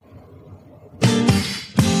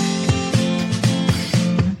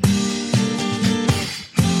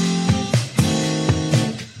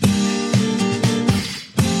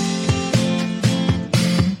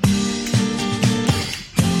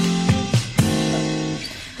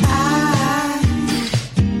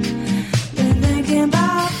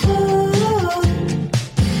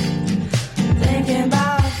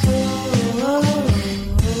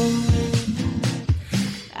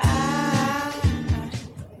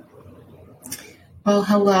Well,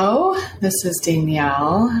 hello. This is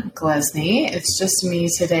Danielle Glesney. It's just me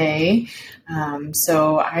today.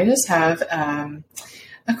 So I just have a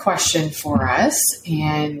question for us.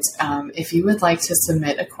 And if you would like to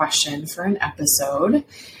submit a question for an episode,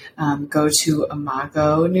 go to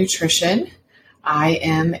Imago Nutrition,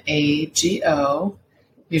 IMAGO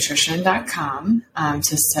nutrition.com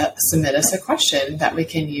to submit us a question that we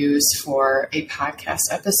can use for a podcast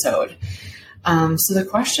episode. So the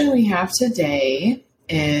question we have today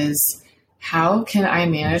is, how can I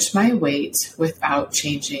manage my weight without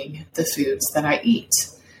changing the foods that I eat?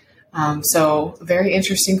 So very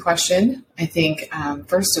interesting question. I think,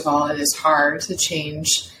 first of all, it is hard to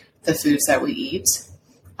change the foods that we eat.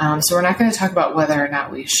 So we're not going to talk about whether or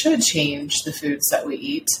not we should change the foods that we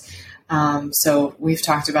eat. So we've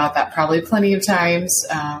talked about that probably plenty of times.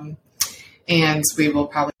 And we will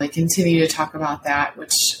probably continue to talk about that,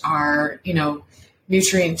 which are,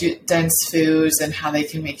 nutrient dense foods and how they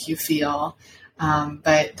can make you feel.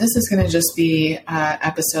 But this is going to just be an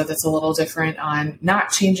episode that's a little different on not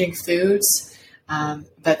changing foods.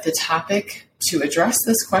 But the topic to address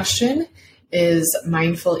this question is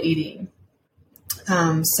mindful eating.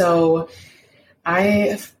 So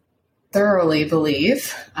I thoroughly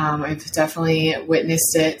believe, I've definitely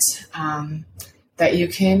witnessed it, that you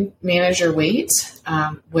can manage your weight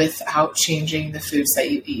without changing the foods that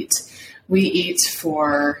you eat. We eat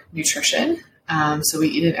for nutrition. So we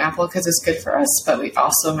eat an apple because it's good for us, but we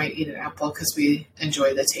also might eat an apple because we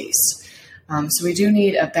enjoy the taste. So we do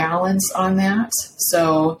need a balance on that.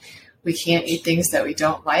 So we can't eat things that we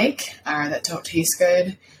don't like or that don't taste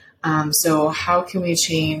good. So how can we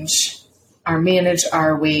manage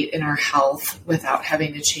our weight and our health without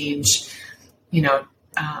having to change,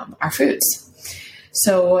 our foods?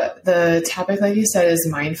 So the topic, like you said, is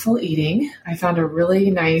mindful eating. I found a really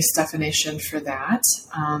nice definition for that.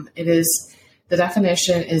 The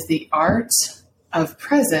definition is the art of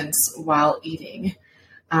presence while eating.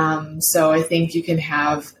 So I think you can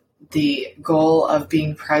have the goal of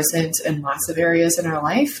being present in lots of areas in our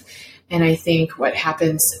life. And I think what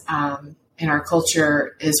happens in our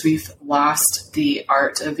culture is we've lost the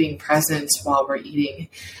art of being present while we're eating.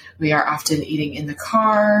 We are often eating in the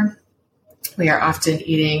car. We are often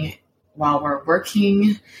eating while we're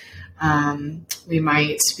working. We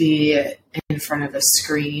might be in front of a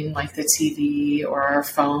screen like the TV or our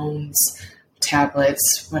phones,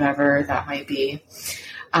 tablets, whatever that might be.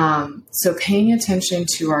 So paying attention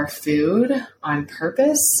to our food on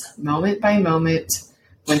purpose, moment by moment,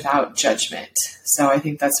 without judgment. So I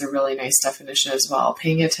think that's a really nice definition as well.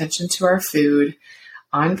 Paying attention to our food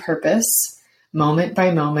on purpose, moment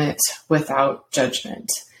by moment, without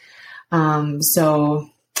judgment. So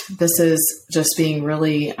this is just being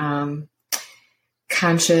really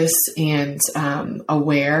conscious and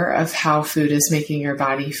aware of how food is making your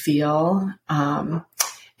body feel,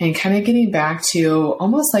 and kind of getting back to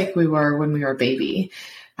almost like we were when we were a baby.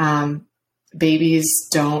 Babies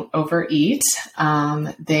don't overeat.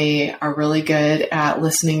 They are really good at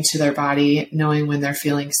listening to their body, knowing when they're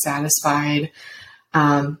feeling satisfied,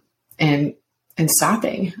 and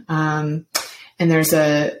stopping. And there's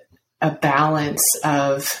a balance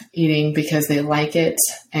of eating because they like it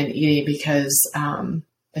and eating because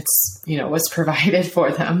it's what's provided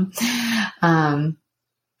for them.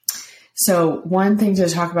 So one thing to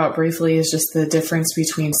talk about briefly is just the difference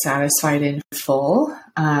between satisfied and full.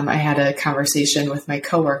 I had a conversation with my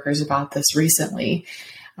coworkers about this recently.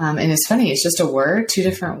 And it's funny, it's just a word, two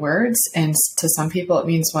different words. And to some people it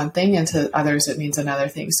means one thing and to others it means another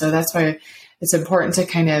thing. So that's why it's important to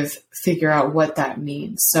kind of figure out what that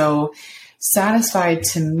means. So satisfied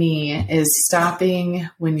to me is stopping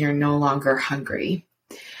when you're no longer hungry.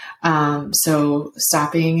 So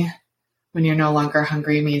stopping when you're no longer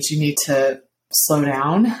hungry means you need to slow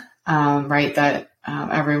down, right? That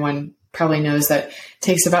everyone probably knows that it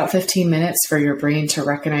takes about 15 minutes for your brain to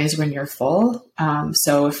recognize when you're full.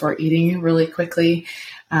 So if we're eating really quickly,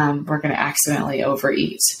 we're going to accidentally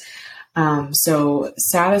overeat. So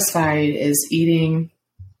satisfied is eating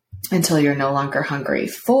until you're no longer hungry.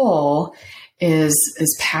 Full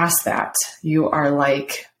is past that. You are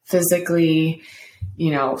like physically,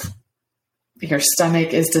 your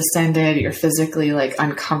stomach is distended. You're physically like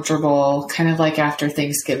uncomfortable, kind of like after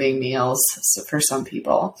Thanksgiving meals for some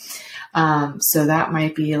people. So that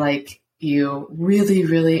might be like you really,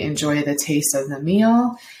 really enjoy the taste of the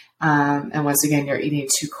meal. And once again, you're eating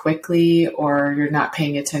too quickly or you're not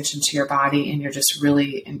paying attention to your body and you're just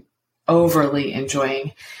really overly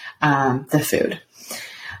enjoying the food,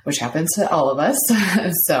 which happens to all of us.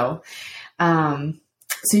 So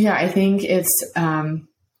yeah, I think it's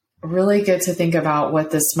really good to think about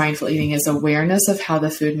what this mindful eating is: awareness of how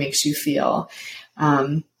the food makes you feel.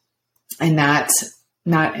 And not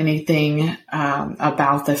anything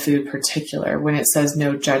about the food particular. When it says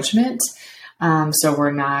no judgment, so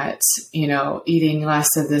we're not, eating less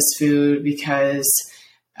of this food because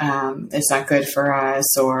it's not good for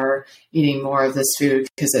us, or eating more of this food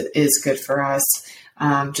because it is good for us.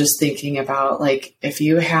 Just thinking about, like, if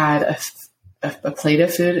you had a plate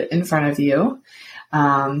of food in front of you,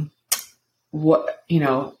 how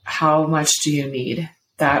much do you need?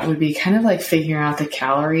 That would be kind of like figuring out the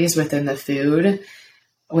calories within the food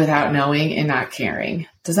without knowing and not caring.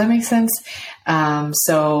 Does that make sense? I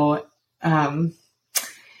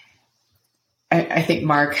think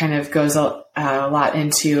Mark kind of goes a lot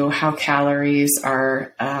into how calories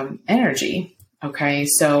are energy. Okay,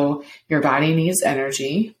 so your body needs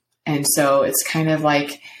energy. And so it's kind of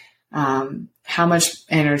like, how much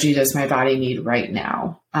energy does my body need right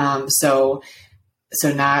now? So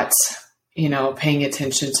not, paying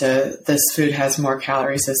attention to this food has more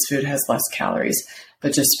calories, this food has less calories,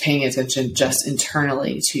 but just paying attention just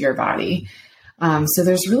internally to your body. So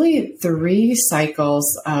there's really 3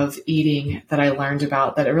 cycles of eating that I learned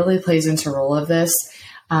about that it really plays into role of this.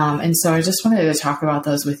 And so I just wanted to talk about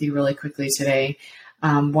those with you really quickly today.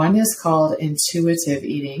 One is called intuitive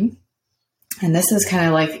eating. And this is kind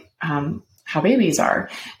of like how babies are,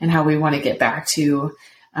 and how we want to get back to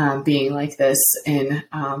being like this, and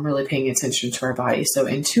really paying attention to our body. So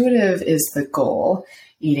intuitive is the goal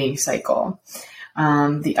eating cycle.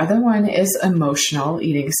 The other one is emotional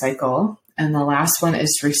eating cycle. And the last one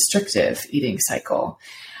is restrictive eating cycle.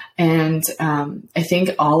 And I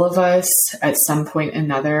think all of us at some point or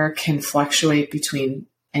another can fluctuate between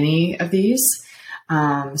any of these.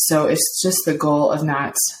 So it's just the goal of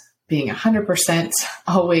not being 100%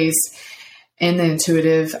 always in the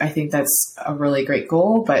intuitive. I think that's a really great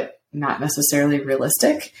goal, but not necessarily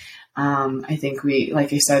realistic. I think we,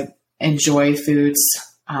 like I said, enjoy foods,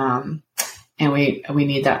 and we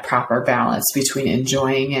need that proper balance between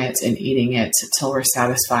enjoying it and eating it till we're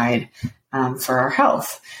satisfied for our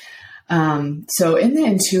health. So in the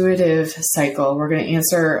intuitive cycle, we're going to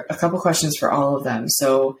answer a couple questions for all of them.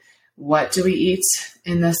 So what do we eat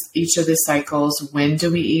in each of the cycles? When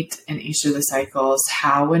do we eat in each of the cycles?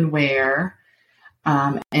 How and where,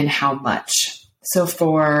 and how much? So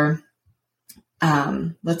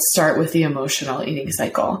let's start with the emotional eating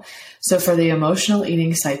cycle. So for the emotional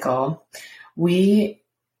eating cycle,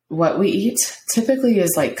 what we eat typically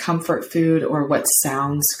is like comfort food or what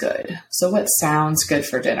sounds good. So what sounds good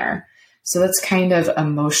for dinner? So that's kind of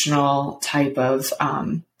emotional type of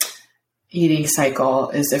eating cycle,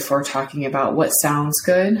 is if we're talking about what sounds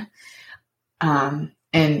good, and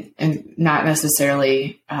not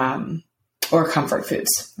necessarily or comfort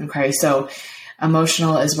foods. Okay, so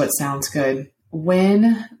emotional is what sounds good.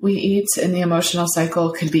 When we eat in the emotional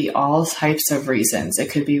cycle could be all types of reasons. It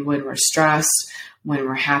could be when we're stressed, when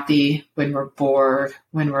we're happy, when we're bored,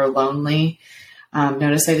 when we're lonely.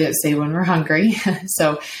 Notice I didn't say when we're hungry.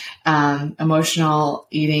 So emotional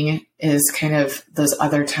eating is kind of those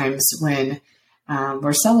other times when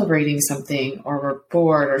we're celebrating something, or we're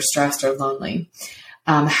bored or stressed or lonely.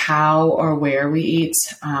 How or where we eat.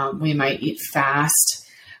 We might eat fast.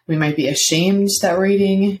 We might be ashamed that we're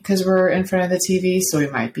eating because we're in front of the TV. So we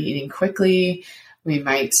might be eating quickly. We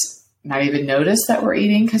might not even notice that we're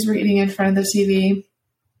eating because we're eating in front of the TV.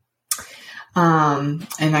 And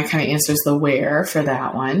that kind of answers the where for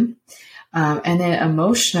that one. And then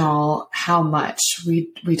emotional, how much?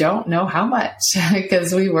 We don't know how much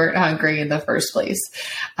because we weren't hungry in the first place.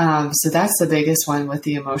 So that's the biggest one with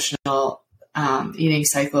the emotional eating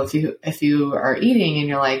cycle. If you are eating and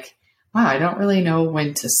you're like, wow, I don't really know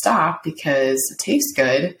when to stop because it tastes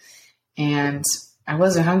good and I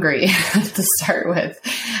wasn't hungry to start with.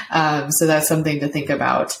 So that's something to think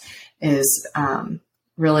about, is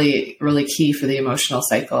really, really key for the emotional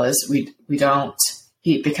cycle, is we don't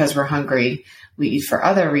eat because we're hungry. We eat for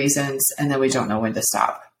other reasons, and then we don't know when to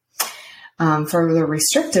stop. For the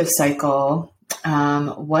restrictive cycle,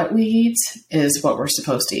 what we eat is what we're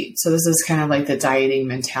supposed to eat. So this is kind of like the dieting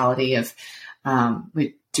mentality of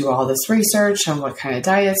we do all this research on what kind of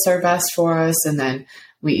diets are best for us, and then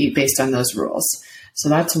we eat based on those rules. So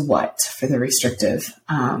that's what for the restrictive.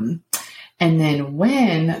 And then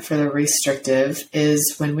when for the restrictive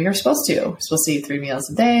is when we are supposed to. We're supposed to eat 3 meals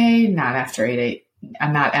a day, not after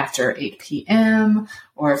 8 p.m.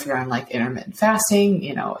 Or if you're on like intermittent fasting,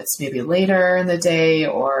 it's maybe later in the day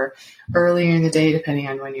or earlier in the day, depending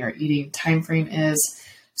on when your eating time frame is.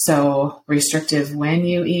 So restrictive when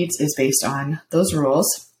you eat is based on those rules.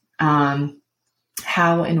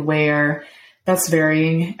 How and where. that's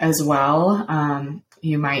varying as well.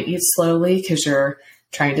 You might eat slowly because you're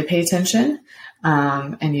trying to pay attention,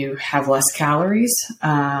 and you have less calories,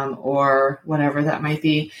 or whatever that might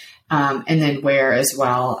be. And then where as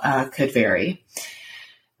well could vary.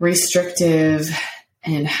 Restrictive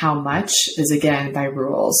and how much is, again, by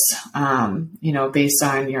rules, based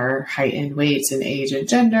on your height and weight and age and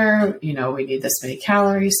gender. We need this many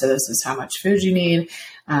calories, so this is how much food you need.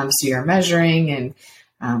 So you're measuring and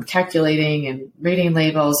calculating and reading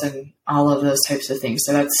labels and all of those types of things.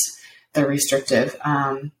 So that's the restrictive.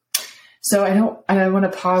 So I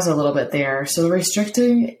want to pause a little bit there. So the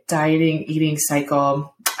restricting dieting eating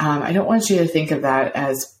cycle, I don't want you to think of that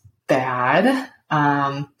as bad,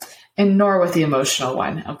 and nor with the emotional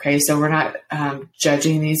one. Okay. So we're not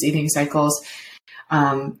judging these eating cycles.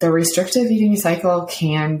 The restrictive eating cycle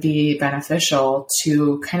can be beneficial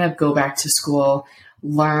to kind of go back to school,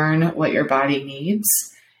 learn what your body needs.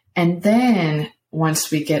 And then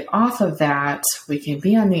once we get off of that, we can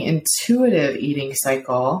be on the intuitive eating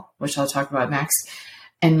cycle, which I'll talk about next,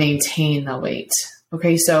 and maintain the weight.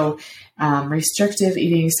 Okay, so restrictive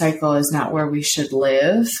eating cycle is not where we should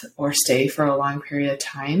live or stay for a long period of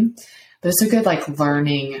time, but it's a good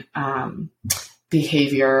learning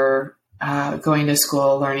behavior, going to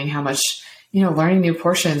school, learning how much, learning new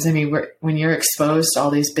portions. I mean, when you're exposed to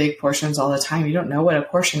all these big portions all the time, you don't know what a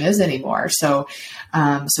portion is anymore. So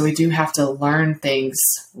we do have to learn things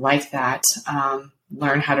like that,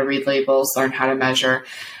 learn how to read labels, learn how to measure,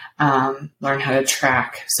 learn how to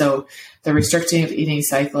track. So the restrictive eating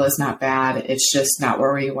cycle is not bad. It's just not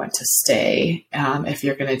where we want to stay if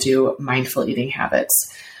you're going to do mindful eating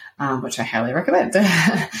habits, which I highly recommend.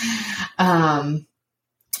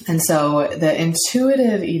 And so the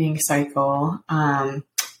intuitive eating cycle,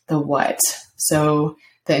 the what? So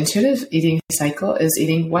the intuitive eating cycle is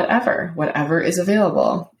eating whatever is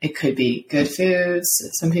available. It could be good foods,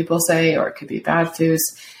 some people say, or it could be bad foods.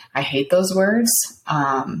 I hate those words.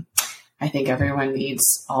 I think everyone needs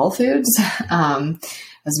all foods,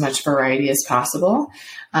 as much variety as possible.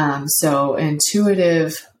 So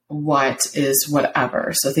intuitive what is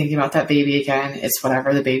whatever. So thinking about that baby again, it's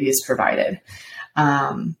whatever the baby is provided.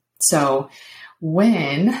 So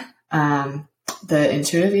when the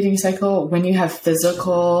intuitive eating cycle, when you have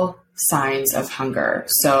physical signs of hunger,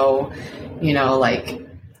 so, like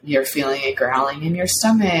you're feeling a growling in your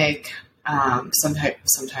stomach,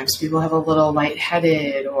 sometimes people have a little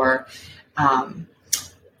lightheaded, or,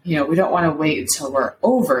 we don't want to wait until we're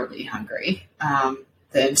overly hungry.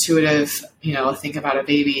 The intuitive, think about a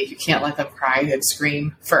baby. You can't let them cry and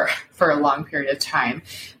scream for a long period of time.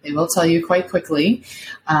 They will tell you quite quickly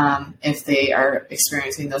if they are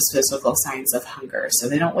experiencing those physical signs of hunger. So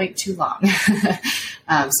they don't wait too long.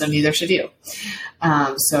 So neither should you.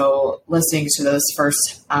 So listening to those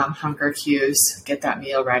first hunger cues, get that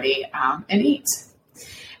meal ready and eat.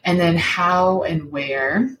 And then how and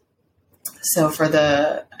where. So for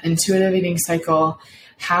the intuitive eating cycle,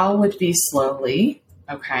 how would be slowly.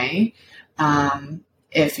 Okay.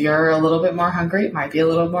 If you're a little bit more hungry, it might be a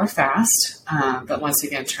little more fast. But once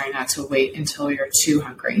again, try not to wait until you're too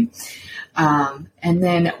hungry. And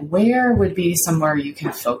then where would be somewhere you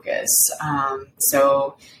can focus.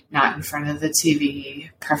 So not in front of the TV,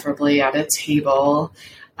 preferably at a table,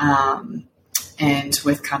 and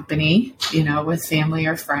with company, with family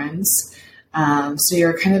or friends. So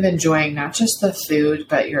you're kind of enjoying not just the food,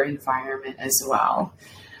 but your environment as well.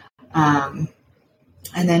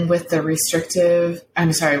 And then with the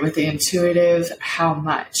with the intuitive, how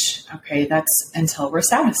much? Okay, that's until we're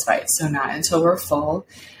satisfied. So not until we're full,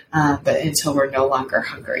 but until we're no longer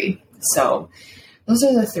hungry. So those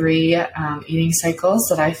are the three eating cycles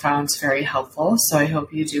that I found very helpful. So I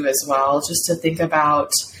hope you do as well, just to think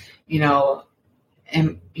about, am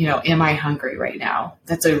I hungry right now?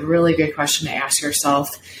 That's a really good question to ask yourself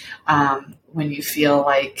when you feel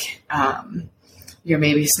like you're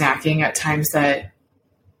maybe snacking at times that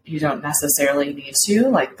you don't necessarily need to,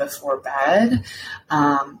 like before bed.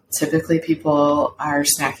 Typically people are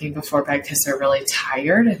snacking before bed because they're really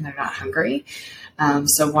tired and they're not hungry.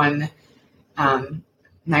 So one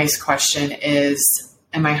nice question is,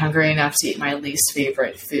 am I hungry enough to eat my least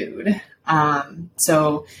favorite food?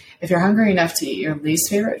 So if you're hungry enough to eat your least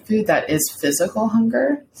favorite food, that is physical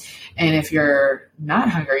hunger. And if you're not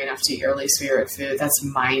hungry enough to eat your least favorite food, that's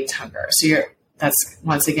mind hunger. So that's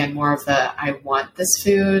once again more of the, I want this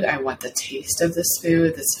food. I want the taste of this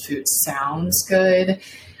food. This food sounds good.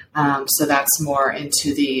 So that's more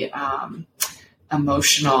into the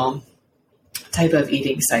emotional type of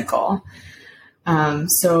eating cycle.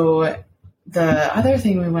 So the other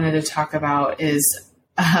thing we wanted to talk about is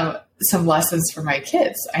some lessons for my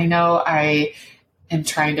kids. I know I am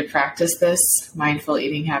trying to practice this mindful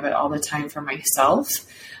eating habit all the time for myself.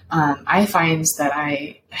 I find that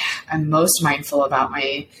I'm most mindful about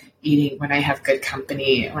my eating when I have good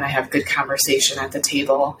company, when I have good conversation at the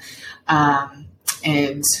table,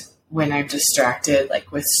 and when I'm distracted,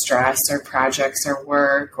 like with stress or projects or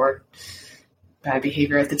work or bad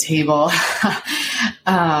behavior at the table,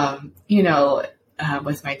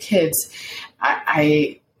 with my kids,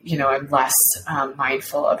 I'm less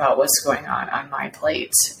mindful about what's going on my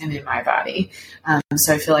plate and in my body.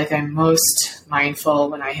 So I feel like I'm most mindful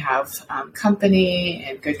when I have company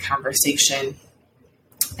and good conversation,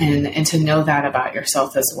 and to know that about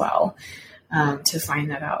yourself as well, to find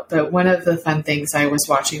that out. But one of the fun things, I was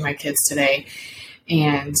watching my kids today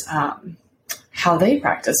and how they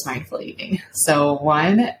practice mindful eating. So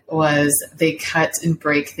one was they cut and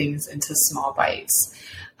break things into small bites.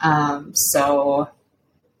 So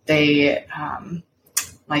they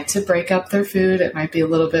like to break up their food. It might be a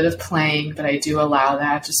little bit of playing, but I do allow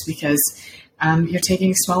that just because you're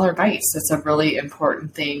taking smaller bites. That's a really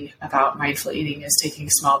important thing about mindful eating, is taking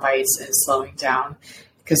small bites and slowing down,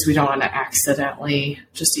 because we don't want to accidentally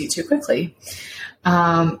just eat too quickly.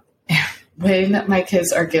 When my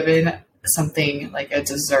kids are given something like a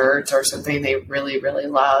dessert or something they really, really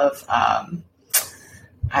love, I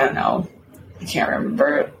don't know, I can't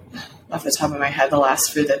remember off the top of my head the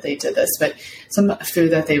last food that they did this, but some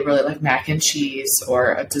food that they really like, mac and cheese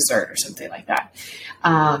or a dessert or something like that.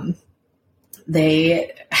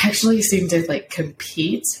 They actually seem to like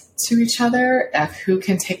compete to each other of who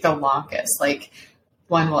can take the longest. Like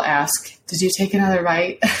one will ask, "Did you take another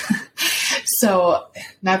bite?" So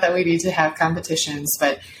not that we need to have competitions,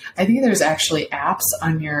 but I think there's actually apps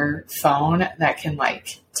on your phone that can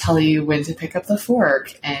like tell you when to pick up the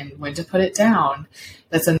fork and when to put it down.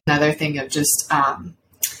 That's another thing of just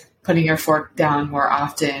putting your fork down more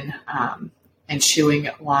often and chewing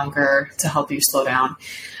longer to help you slow down.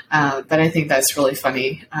 But I think that's really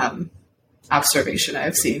funny observation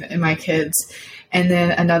I've seen in my kids. And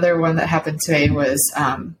then another one that happened today was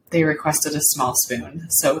they requested a small spoon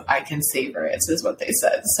so I can savor it, is what they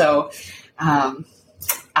said. So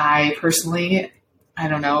I personally, I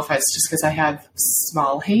don't know if it's just because I have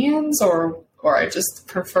small hands or I just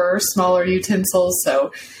prefer smaller utensils.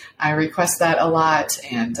 So I request that a lot,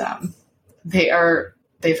 and they've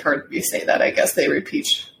heard me say that. I guess we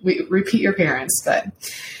repeat your parents, but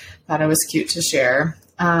thought it was cute to share.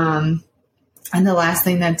 And the last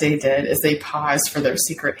thing that they did is they paused for their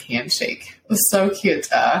secret handshake. It was so cute.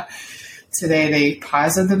 Today they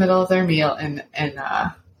paused in the middle of their meal and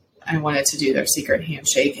I wanted to do their secret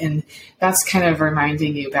handshake. And that's kind of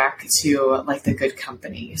reminding you back to like the good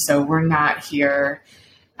company. So we're not here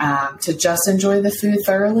to just enjoy the food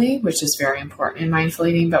thoroughly, which is very important in mindful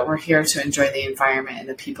eating, but we're here to enjoy the environment and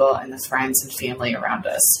the people and the friends and family around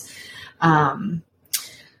us.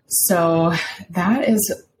 So that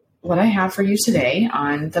is what I have for you today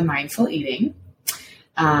on the mindful eating.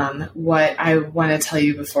 What I want to tell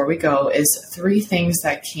you before we go is 3 things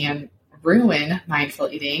that can ruin mindful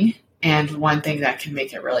eating and 1 thing that can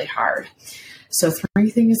make it really hard. So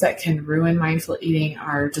 3 things that can ruin mindful eating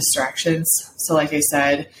are distractions. So like I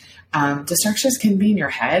said, distractions can be in your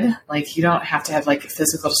head. Like you don't have to have like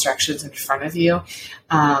physical distractions in front of you.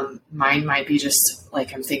 Mine might be just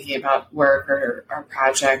like I'm thinking about work or a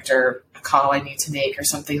project or a call I need to make or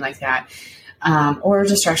something like that. Or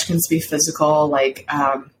distractions be physical, like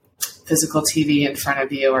physical TV in front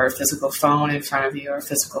of you or a physical phone in front of you or a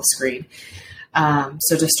physical screen.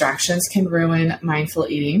 So distractions can ruin mindful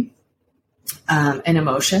eating. And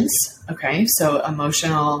emotions. Okay. So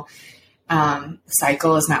emotional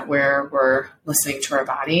cycle is not where we're listening to our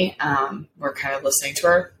body. We're kind of listening to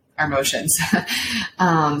our emotions.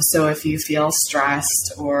 So if you feel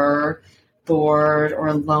stressed or bored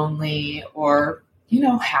or lonely or,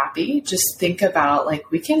 happy, just think about like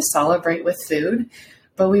we can celebrate with food,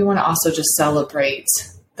 but we want to also just celebrate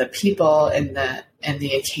the people and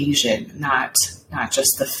the occasion, not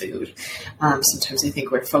just the food. Sometimes I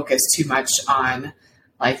think we're focused too much on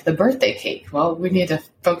like the birthday cake. Well, we need to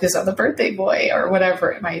focus on the birthday boy or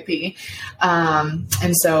whatever it might be.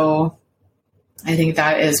 And so I think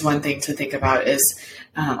that is one thing to think about is,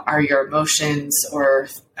 are your emotions or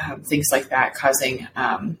things like that causing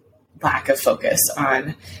lack of focus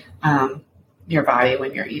on your body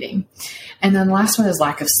when you're eating? And then the last one is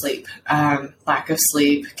lack of sleep. Lack of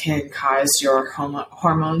sleep can cause your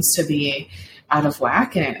hormones to be out of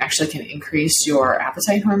whack, and it actually can increase your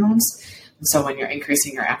appetite hormones. And so when you're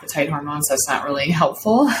increasing your appetite hormones, that's not really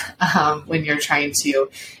helpful when you're trying to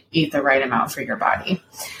eat the right amount for your body.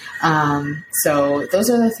 So those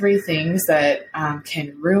are the three things that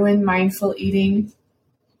can ruin mindful eating.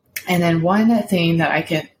 And then one thing that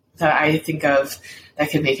I think of that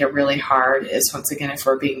can make it really hard is, once again, if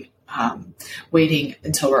we're being waiting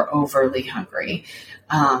until we're overly hungry.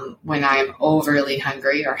 When I'm overly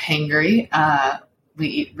hungry or hangry, we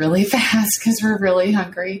eat really fast because we're really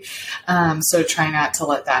hungry. So try not to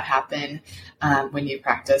let that happen when you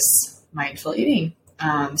practice mindful eating.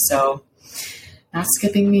 So not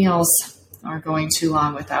skipping meals or going too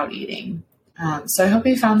long without eating. So I hope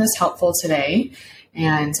you found this helpful today.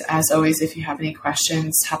 And as always, if you have any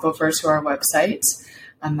questions, hop over to our website,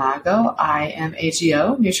 Imago,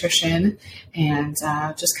 IMAGO Nutrition, and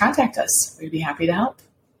just contact us. We'd be happy to help.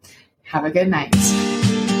 Have a good night.